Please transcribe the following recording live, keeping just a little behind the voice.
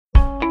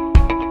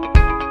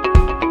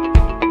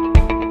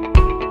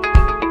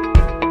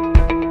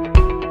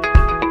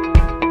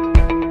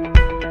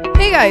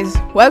Hey guys,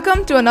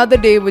 welcome to another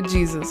day with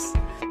Jesus.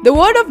 The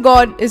Word of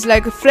God is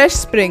like a fresh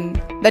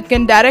spring that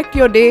can direct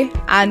your day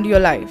and your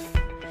life.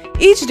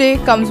 Each day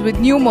comes with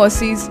new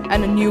mercies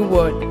and a new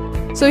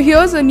word. So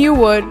here's a new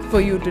word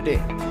for you today.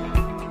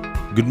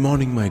 Good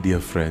morning, my dear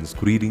friends.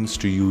 Greetings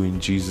to you in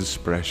Jesus'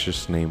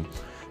 precious name.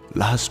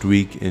 Last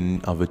week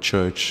in our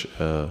church,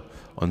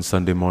 on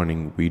Sunday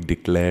morning, we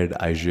declared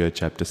Isaiah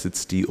chapter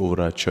 60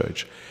 over our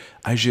church.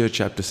 Isaiah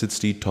chapter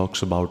 60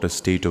 talks about a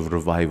state of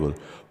revival.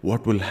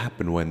 What will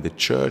happen when the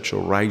church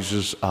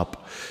rises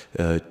up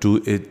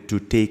to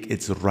take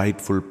its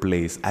rightful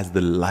place as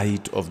the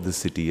light of the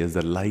city, as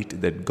the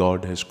light that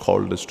God has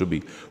called us to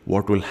be?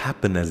 What will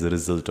happen as a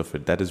result of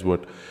it? That is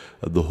what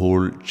the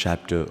whole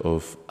chapter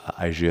of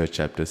Isaiah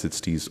chapter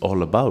 60 is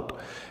all about.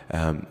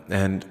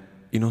 And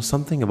you know,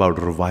 something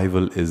about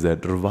revival is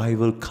that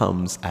revival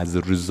comes as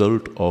a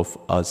result of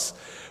us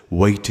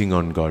waiting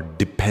on God,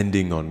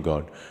 depending on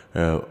God,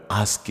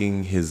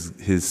 asking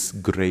His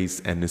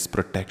grace and His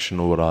protection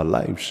over our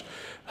lives.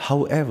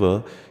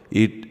 However,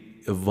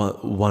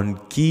 one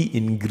key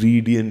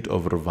ingredient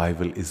of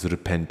revival is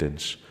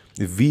repentance.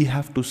 If we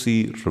have to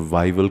see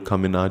revival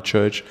come in our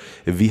church,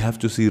 if we have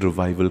to see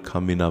revival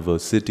come in our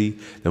city,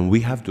 then we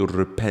have to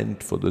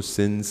repent for the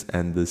sins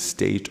and the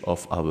state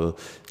of our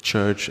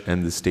church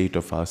and the state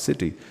of our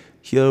city.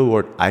 Hear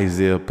what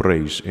Isaiah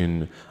prays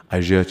in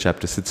Isaiah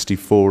chapter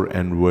 64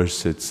 and verse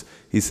 6.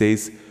 He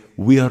says,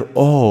 "We are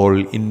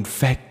all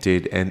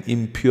infected and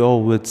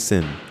impure with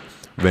sin.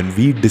 When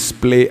we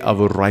display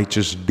our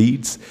righteous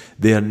deeds,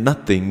 they are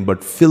nothing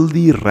but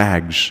filthy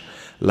rags.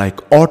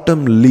 Like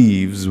autumn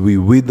leaves, we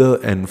wither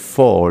and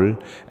fall,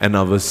 and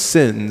our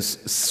sins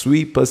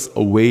sweep us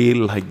away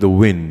like the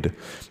wind."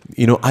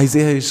 You know,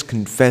 Isaiah is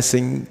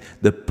confessing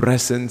the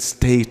present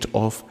state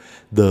of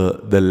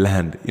the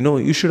land. You know,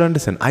 you should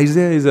understand,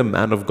 Isaiah is a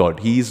man of God.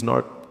 He is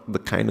not the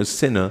kind of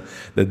sinner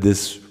that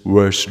this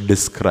verse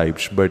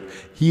describes, but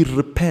he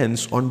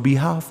repents on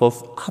behalf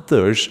of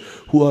others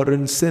who are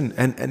in sin,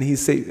 and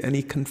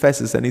he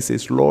confesses and he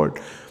says, "Lord,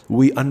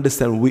 we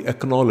understand, we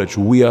acknowledge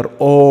we are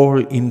all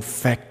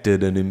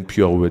infected and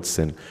impure with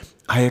sin.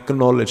 I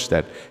acknowledge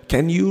that.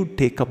 Can you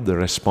take up the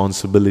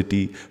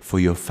responsibility for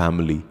your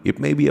family?" It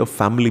may be a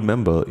family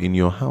member in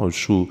your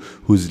house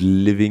who's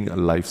living a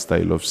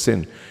lifestyle of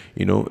sin.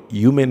 You know,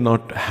 you may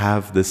not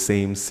have the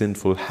same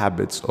sinful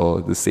habits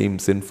or the same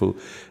sinful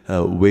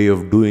way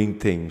of doing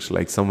things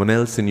like someone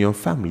else in your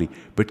family.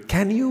 But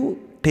can you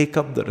take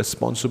up the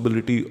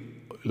responsibility?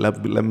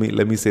 Let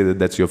me say that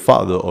that's your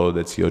father, or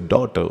that's your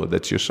daughter, or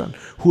that's your son,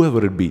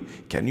 whoever it be.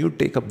 Can you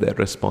take up that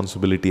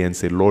responsibility and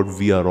say, "Lord,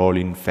 we are all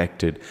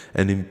infected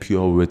and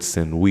impure with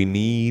sin. We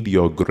need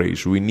your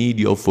grace. We need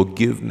your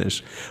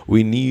forgiveness.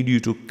 We need you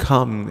to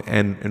come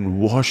and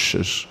wash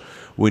us.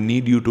 We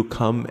need you to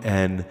come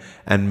and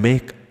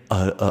make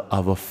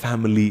our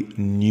family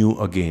new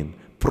again."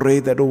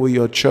 Pray that over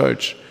your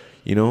church.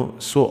 You know,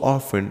 so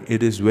often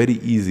it is very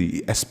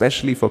easy,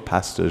 especially for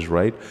pastors,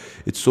 right?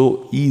 It's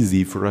so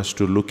easy for us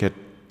to look at,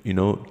 you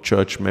know,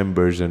 church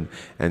members and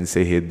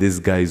say, "Hey, this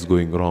guy is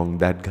going wrong,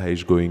 that guy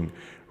is going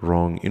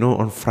wrong." You know,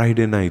 on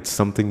Friday nights,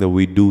 something that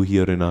we do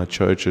here in our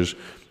churches,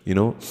 you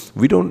know,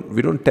 we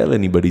don't tell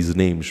anybody's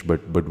names,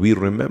 but we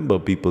remember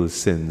people's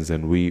sins,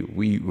 and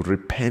we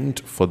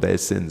repent for their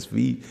sins.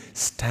 We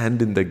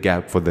stand in the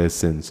gap for their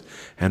sins.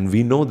 And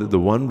we know that the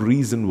one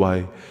reason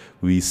why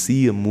we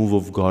see a move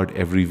of God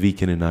every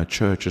weekend in our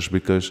church is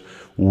because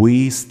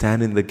we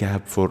stand in the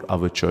gap for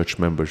our church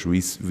members.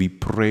 We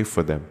pray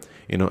for them,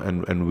 you know,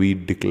 and we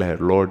declare,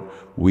 "Lord,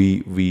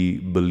 we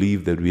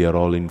believe that we are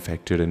all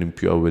infected and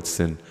impure with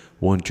sin.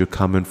 Won't you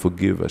come and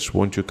forgive us?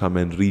 Won't you come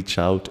and reach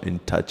out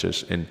and touch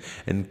us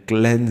and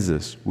cleanse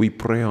us?" We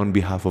pray on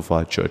behalf of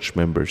our church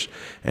members.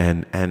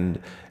 And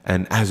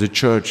as a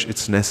church,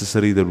 it's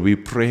necessary that we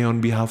pray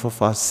on behalf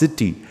of our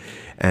city.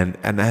 And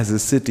as a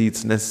city,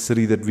 it's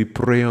necessary that we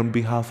pray on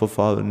behalf of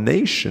our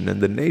nation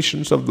and the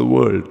nations of the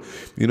world.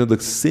 You know, the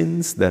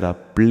sins that are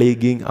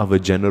plaguing our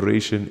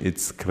generation,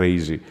 it's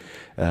crazy.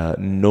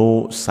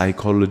 No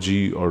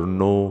psychology or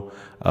no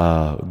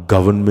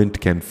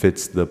government can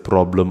fix the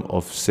problem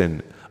of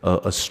sin.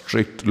 A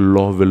strict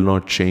law will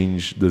not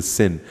change the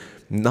sin.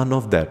 None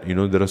of that. You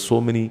know, there are so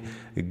many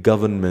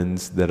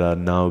governments that are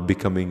now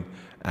becoming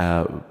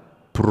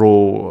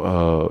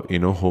pro,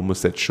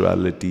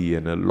 homosexuality,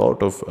 and a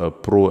lot of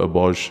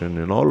pro-abortion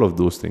and all of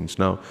those things.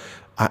 Now,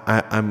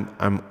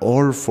 I'm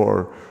all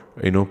for,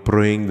 you know,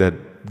 praying that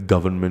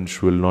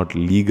governments will not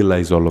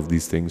legalize all of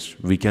these things.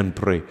 We can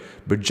pray,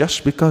 but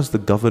just because the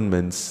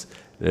governments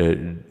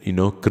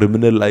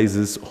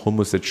criminalizes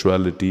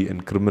homosexuality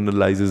and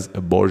criminalizes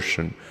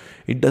abortion,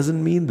 it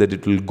doesn't mean that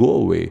it will go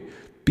away.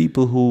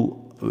 People who,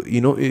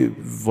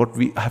 what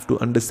we have to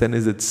understand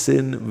is that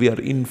sin, we are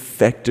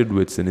infected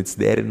with sin. It's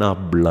there in our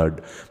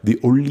blood. The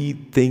only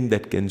thing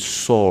that can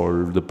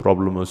solve the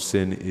problem of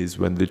sin is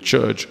when the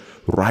church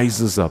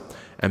rises up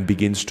and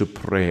begins to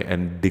pray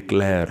and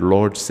declare,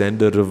 Lord,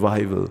 send a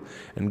revival.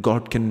 And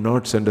God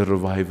cannot send a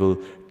revival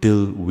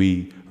till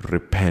we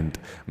repent.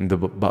 And the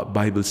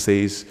Bible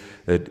says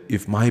that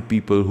if my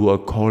people who are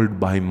called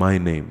by my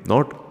name,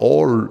 not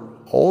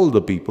all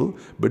the people,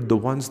 but the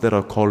ones that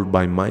are called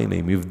by my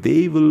name, if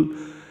they will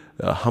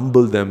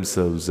humble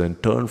themselves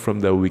and turn from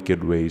their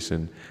wicked ways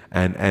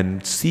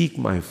and seek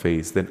my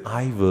face, then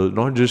I will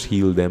not just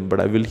heal them, but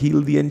I will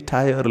heal the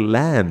entire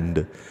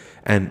land.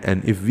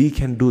 And if we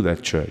can do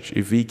that, church,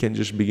 if we can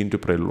just begin to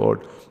pray,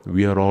 Lord,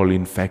 we are all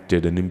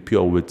infected and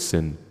impure with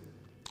sin.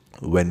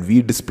 When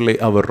we display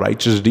our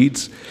righteous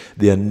deeds,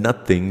 they are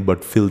nothing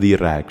but filthy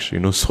rags.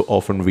 So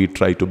often we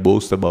try to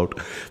boast about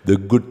the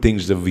good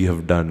things that we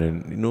have done.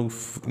 And,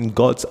 in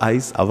God's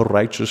eyes, our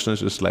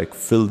righteousness is like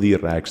filthy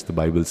rags, the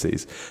Bible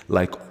says.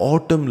 Like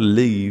autumn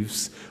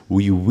leaves,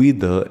 we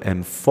wither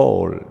and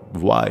fall.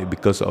 Why?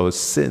 Because our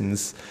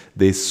sins,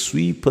 they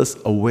sweep us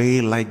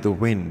away like the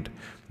wind.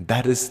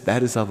 That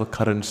is our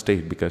current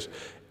state, because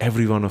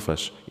every one of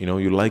us,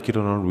 you like it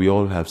or not, we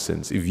all have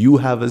sins. If you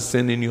have a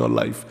sin in your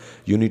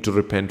life, you need to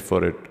repent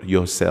for it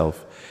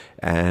yourself.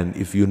 And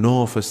if you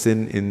know of a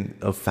sin in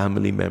a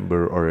family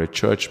member or a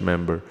church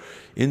member,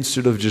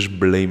 instead of just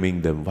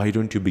blaming them, why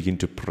don't you begin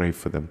to pray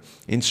for them?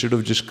 Instead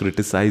of just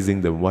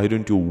criticizing them, why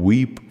don't you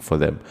weep for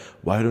them?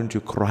 Why don't you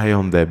cry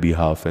on their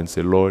behalf and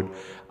say, Lord,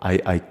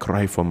 I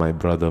cry for my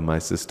brother, my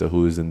sister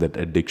who is in that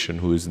addiction,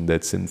 who is in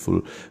that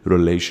sinful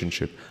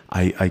relationship.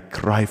 I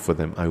cry for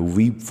them. I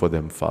weep for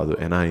them, Father,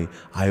 and I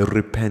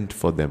repent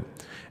for them.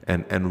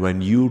 And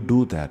when you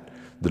do that,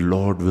 the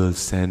Lord will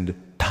send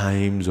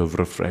times of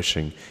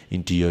refreshing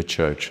into your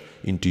church,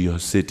 into your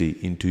city,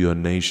 into your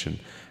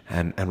nation.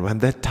 And when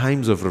that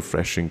times of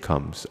refreshing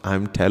comes,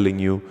 I'm telling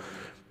you,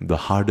 the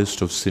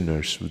hardest of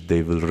sinners,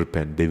 they will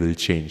repent, they will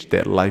change.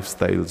 Their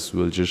lifestyles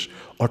will just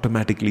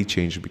automatically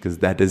change, because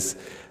that is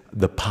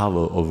the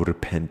power of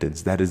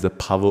repentance. That is the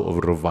power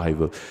of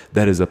revival.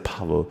 That is the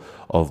power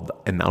of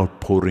an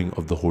outpouring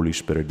of the Holy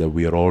Spirit that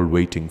we are all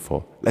waiting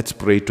for. Let's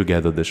pray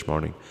together this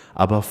morning.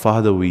 Abba,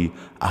 Father, we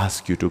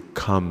ask you to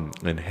come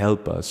and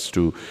help us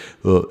to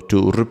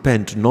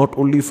repent, not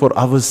only for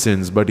our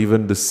sins, but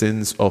even the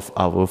sins of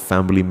our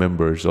family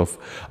members, of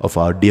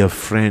our dear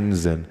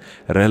friends and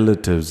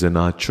relatives and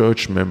our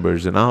church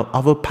members and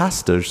our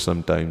pastors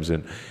sometimes,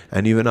 and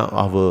even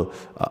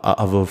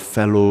our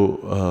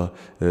fellow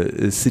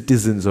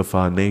citizens of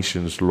our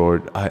nations,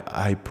 Lord.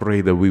 I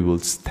pray that we will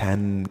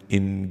stand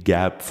in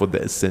gap for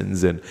their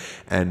sins and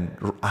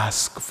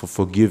ask for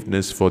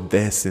forgiveness for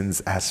their sins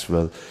as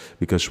well,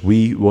 because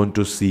we want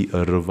to see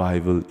a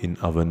revival in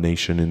our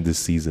nation in this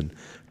season.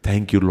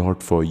 Thank you,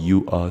 Lord, for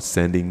you are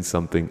sending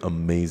something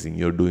amazing.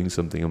 You're doing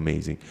something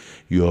amazing.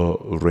 You're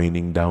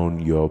raining down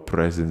your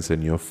presence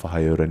and your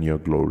fire and your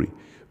glory.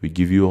 We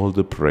give you all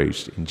the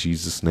praise. In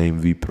Jesus' name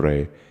we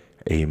pray.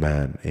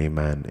 Amen,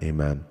 amen,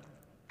 amen.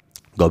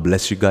 God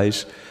bless you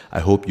guys. I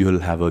hope you'll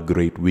have a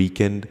great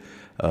weekend.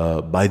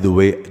 By the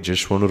way,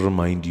 just want to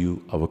remind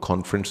you, our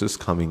conference is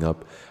coming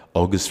up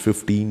August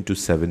 15 to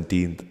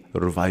 17th,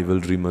 Revival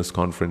Dreamers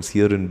Conference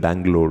here in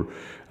Bangalore.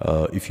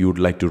 If you would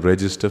like to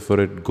register for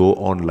it, go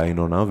online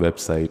on our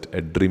website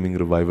at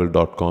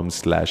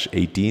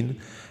dreamingrevival.com/18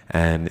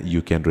 and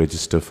you can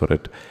register for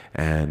it.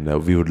 And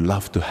we would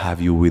love to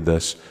have you with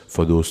us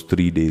for those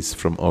 3 days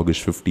from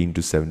August 15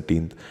 to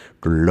 17th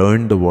to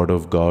learn the Word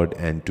of God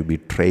and to be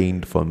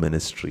trained for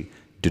ministry.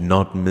 Do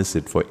not miss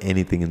it for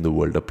anything in the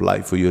world.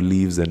 Apply for your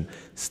leaves and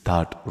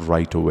start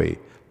right away.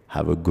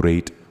 Have a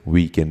great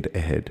weekend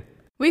ahead.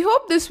 We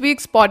hope this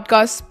week's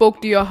podcast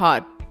spoke to your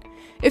heart.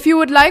 If you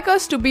would like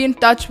us to be in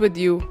touch with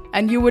you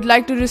and you would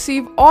like to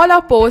receive all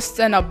our posts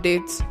and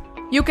updates,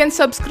 you can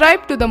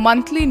subscribe to the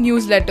monthly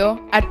newsletter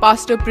at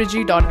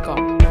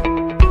pastorpriji.com.